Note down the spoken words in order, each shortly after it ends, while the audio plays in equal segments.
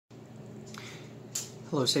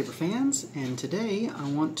Hello Saber fans, and today I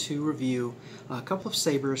want to review a couple of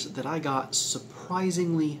sabers that I got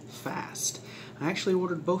surprisingly fast. I actually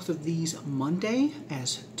ordered both of these Monday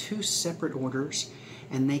as two separate orders,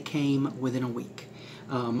 and they came within a week.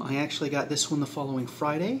 I actually got this one the following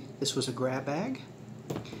Friday. This was a grab bag,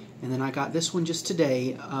 and then I got this one just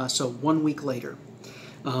today, so 1 week later.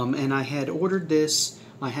 And I had ordered this.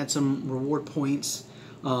 I had some reward points.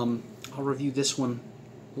 I'll review this one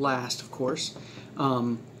last, of course.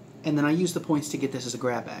 And then I used the points to get this as a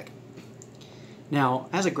grab bag. Now,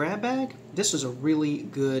 as a grab bag, this was a really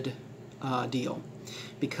good deal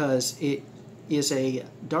because it is a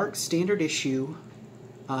dark standard issue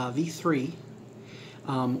V3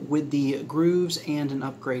 with the grooves and an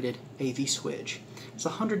upgraded AV switch. It's a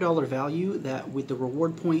 $100 value that, with the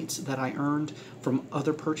reward points that I earned from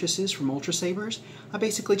other purchases from Ultrasabers, I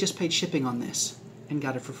basically just paid shipping on this and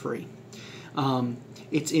got it for free.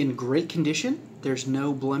 It's in great condition. There's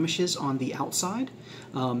no blemishes on the outside.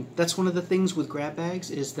 That's one of the things with grab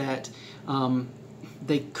bags, is that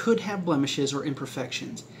they could have blemishes or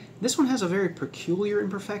imperfections. This one has a very peculiar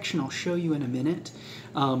imperfection I'll show you in a minute.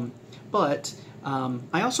 But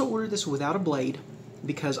I also ordered this without a blade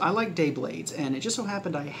because I like day blades, and it just so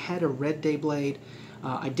happened I had a red day blade.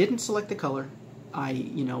 I didn't select the color.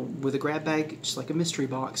 With a grab bag, just like a mystery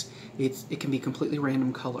box, it can be completely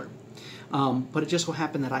random color. But it just so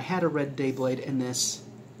happened that I had a red day blade and this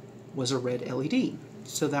was a red LED.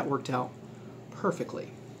 So that worked out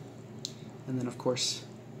perfectly. And then of course,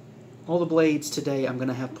 all the blades today I'm going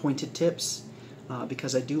to have pointed tips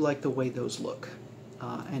because I do like the way those look.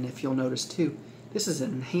 And if you'll notice too, this is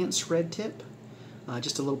an enhanced red tip.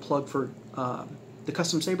 Just a little plug for the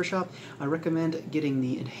Custom Saber Shop. I recommend getting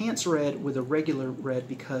the enhanced red with a regular red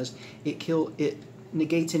because it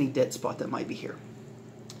negates any dead spot that might be here.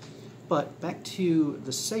 But back to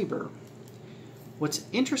the saber. What's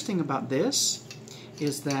interesting about this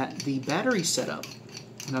is that the battery setup,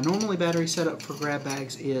 now normally battery setup for grab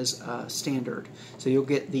bags is standard, so you'll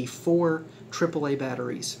get the 4 AAA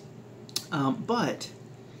batteries. But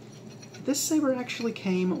this saber actually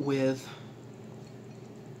came with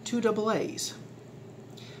 2 AA's.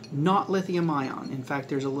 Not lithium ion. In fact,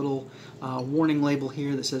 there's a little warning label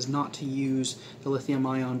here that says not to use the lithium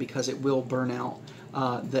ion because it will burn out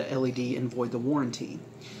the LED and void the warranty.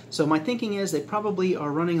 So my thinking is they probably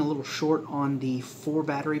are running a little short on the 4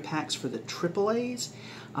 battery packs for the AAA's,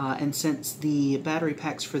 and since the battery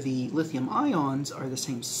packs for the lithium ions are the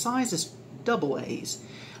same size as AA's,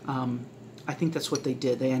 I think that's what they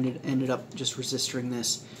did. They ended up just resisting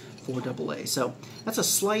this for AA. So that's a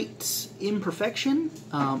slight imperfection,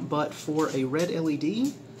 but for a red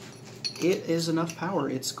LED, it is enough power.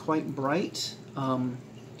 It's quite bright.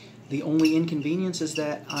 The only inconvenience is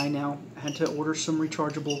that I now had to order some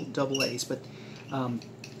rechargeable AA's, but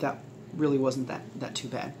that really wasn't that too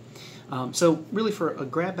bad. So really, for a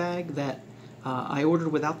grab bag that I ordered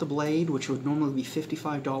without the blade, which would normally be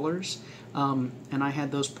 $55, and I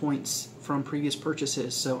had those points from previous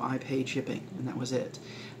purchases, so I paid shipping, and that was it.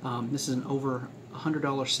 This is an over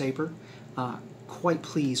 $100 saber. Quite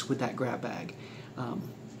pleased with that grab bag.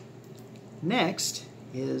 Next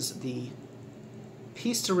is the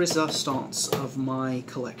piece de resistance of my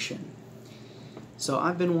collection. So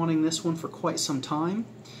I've been wanting this one for quite some time.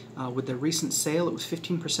 With the recent sale, it was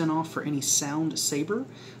 15% off for any sound saber.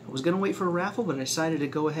 I was going to wait for a raffle, but I decided to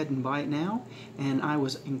go ahead and buy it now, and I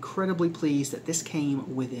was incredibly pleased that this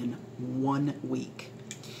came within 1 week.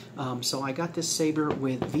 So I got this saber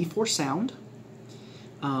with V4 sound,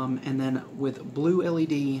 and then with blue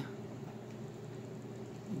LED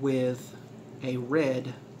with a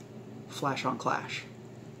red flash on clash.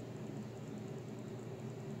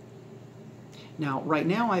 Now, right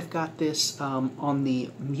now I've got this on the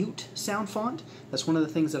mute sound font. That's one of the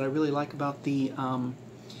things that I really like about the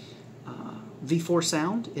V4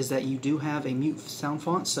 sound, is that you do have a mute sound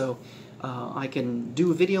font, so I can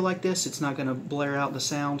do a video like this. It's not going to blare out the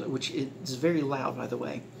sound, which is very loud, by the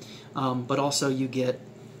way. But also you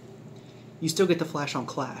still get the flash on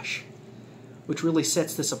clash, which really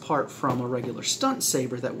sets this apart from a regular stunt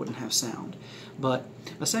saber that wouldn't have sound. But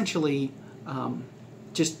essentially,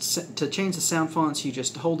 just to change the sound fonts, you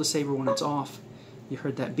just hold the saber when it's off. You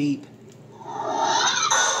heard that beep.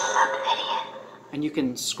 And you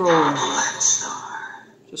can scroll,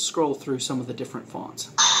 just scroll through some of the different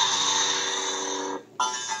fonts.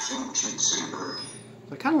 Ancient Saber.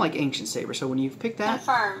 So I kind of like Ancient Saber, so when you pick that...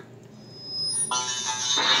 Confirm.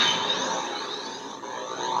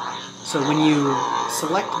 So when you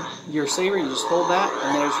select your saber, you just hold that,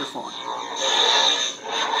 and there's your font.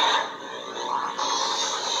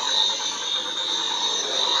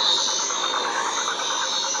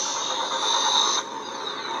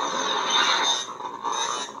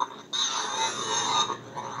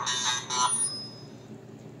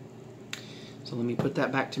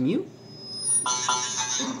 that back to mute.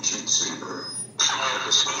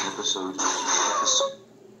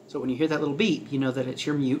 So when you hear that little beep, you know that it's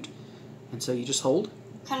your mute, and so you just hold.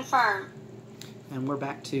 Confirm. And we're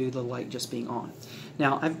back to the light just being on.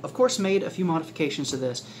 Now, I've of course made a few modifications to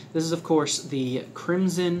this. This is of course the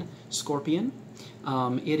Crimson Scorpion.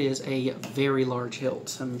 It is a very large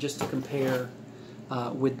hilt. Just to compare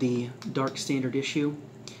with the Dark Standard issue,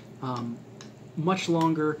 much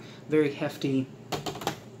longer, very hefty.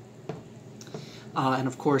 And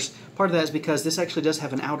of course, part of that is because this actually does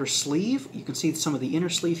have an outer sleeve. You can see some of the inner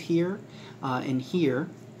sleeve here and here.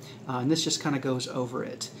 And this just kind of goes over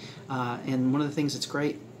it. And one of the things that's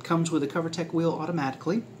great, comes with a CoverTech wheel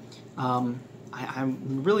automatically. I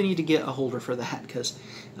really need to get a holder for that because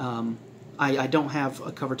I don't have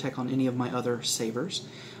a CoverTech on any of my other sabers.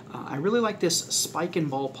 I really like this spike and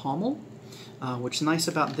ball pommel. What's nice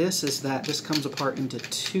about this is that this comes apart into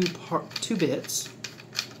two bits.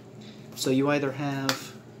 So you either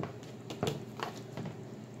have,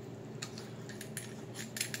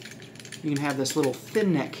 you can have this little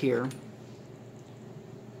thin neck here,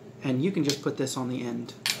 and you can just put this on the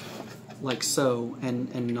end like so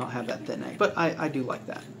and not have that thin neck. But I do like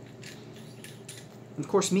that. Of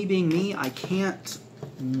course, me being me, I can't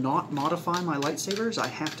not modify my lightsabers. I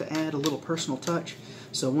have to add a little personal touch.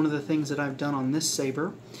 So one of the things that I've done on this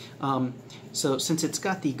saber, so since it's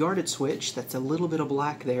got the guarded switch, that's a little bit of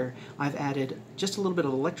black there, I've added just a little bit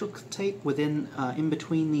of electrical tape within, in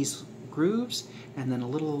between these grooves, and then a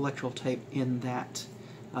little electrical tape in that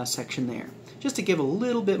section there, just to give a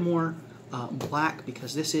little bit more black,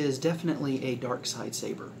 because this is definitely a dark side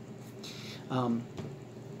saber.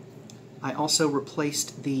 I also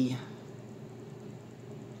replaced the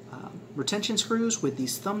retention screws with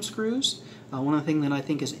these thumb screws. One of the things that I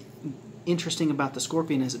think is interesting about the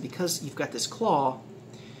Scorpion is that because you've got this claw,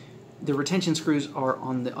 the retention screws are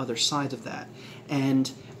on the other side of that.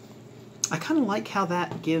 And I kind of like how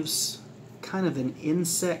that gives kind of an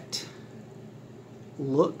insect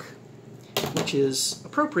look, which is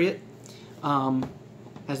appropriate,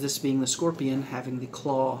 as this being the Scorpion having the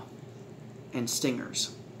claw and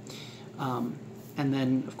stingers. And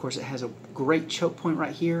then, of course, it has a great choke point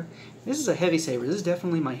right here. This is a heavy saber. This is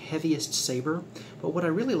definitely my heaviest saber. But what I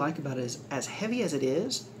really like about it is, as heavy as it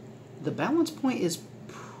is, the balance point is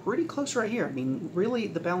pretty close right here. I mean, really,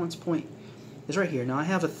 the balance point is right here. Now, I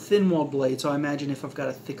have a thin-walled blade, so I imagine if I've got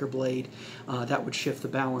a thicker blade, that would shift the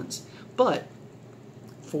balance. But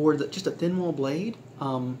for just a thin-walled blade,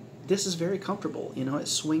 this is very comfortable. You know, it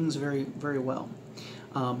swings very, very well.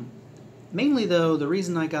 Mainly, though, the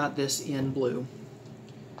reason I got this in blue,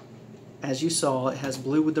 as you saw, it has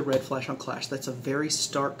blue with the red flash on clash. That's a very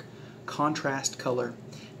stark contrast color.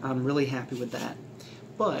 I'm really happy with that.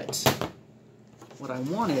 But what I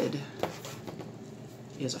wanted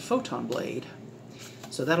is a photon blade,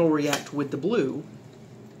 so that'll react with the blue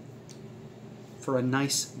for a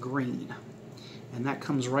nice green. And that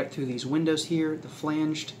comes right through these windows here. The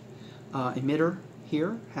flanged emitter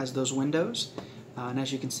here has those windows. And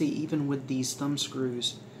as you can see, even with these thumb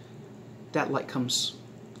screws, that light comes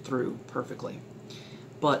through perfectly.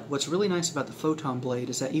 But what's really nice about the photon blade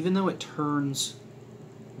is that even though it turns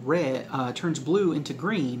turns blue into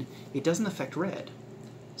green, it doesn't affect red.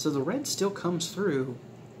 So the red still comes through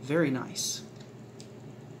very nice.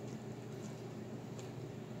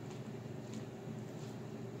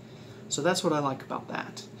 So that's what I like about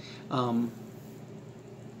that. And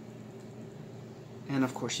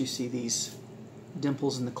of course you see these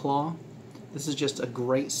dimples in the claw. This is just a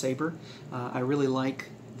great saber. I really like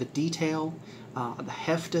the detail, the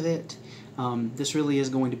heft of it. This really is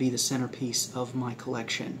going to be the centerpiece of my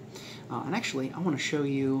collection. And actually, I want to show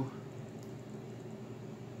you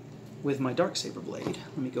with my Darksaber blade.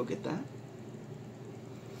 Let me go get that.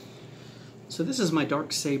 So this is my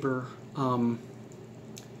Darksaber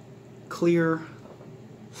clear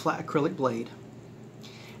flat acrylic blade.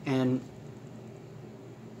 And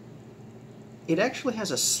it actually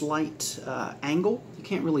has a slight angle. You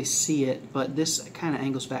can't really see it, but this kind of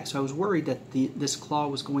angles back. So I was worried that this claw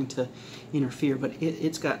was going to interfere, but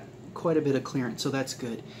it's got quite a bit of clearance, so that's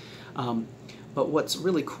good. But what's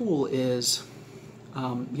really cool is,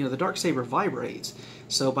 you know, the Darksaber vibrates.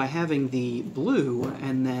 So by having the blue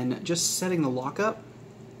and then just setting the lock up,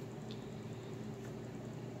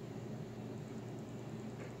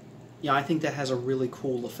 yeah, I think that has a really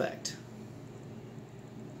cool effect.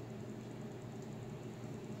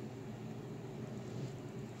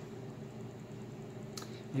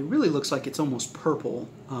 It really looks like it's almost purple,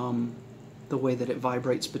 the way that it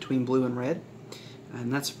vibrates between blue and red,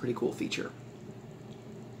 and that's a pretty cool feature.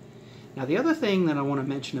 Now the other thing that I want to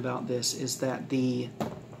mention about this is that the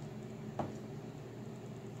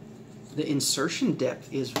insertion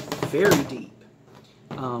depth is very deep.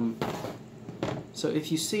 So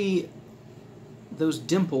if you see those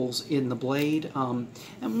dimples in the blade, and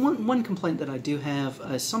one complaint that I do have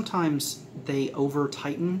is sometimes they over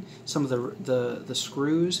tighten some of the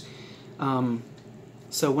screws.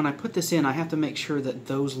 So when I put this in, I have to make sure that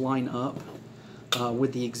those line up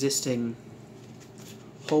with the existing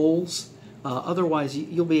holes. Otherwise,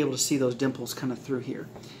 you'll be able to see those dimples kind of through here.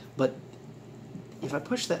 But if I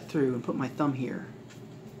push that through and put my thumb here,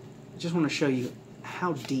 I just want to show you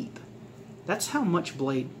how deep. That's how much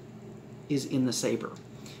blade is in the saber.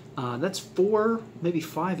 That's 4, maybe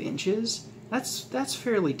 5 inches. That's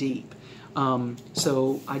fairly deep.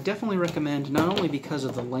 So I definitely recommend, not only because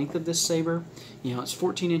of the length of this saber, you know, it's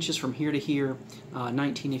 14 inches from here to here,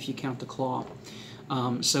 19 if you count the claw.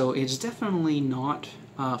 So it's definitely not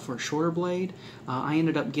for a shorter blade. I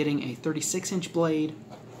ended up getting a 36-inch blade,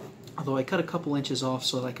 although I cut a couple inches off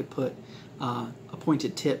so that I could put a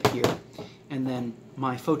pointed tip here. And then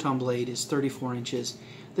my photon blade is 34 inches.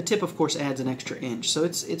 The tip, of course, adds an extra inch, so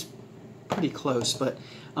it's pretty close. But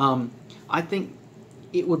I think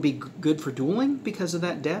it would be good for dueling because of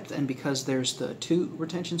that depth and because there's the 2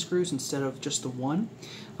 retention screws instead of just the 1.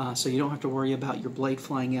 So you don't have to worry about your blade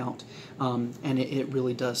flying out, and it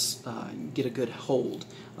really does get a good hold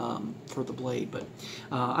for the blade. But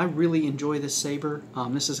I really enjoy this saber.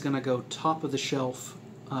 This is going to go top of the shelf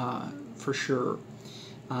for sure,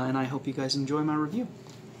 and I hope you guys enjoy my review.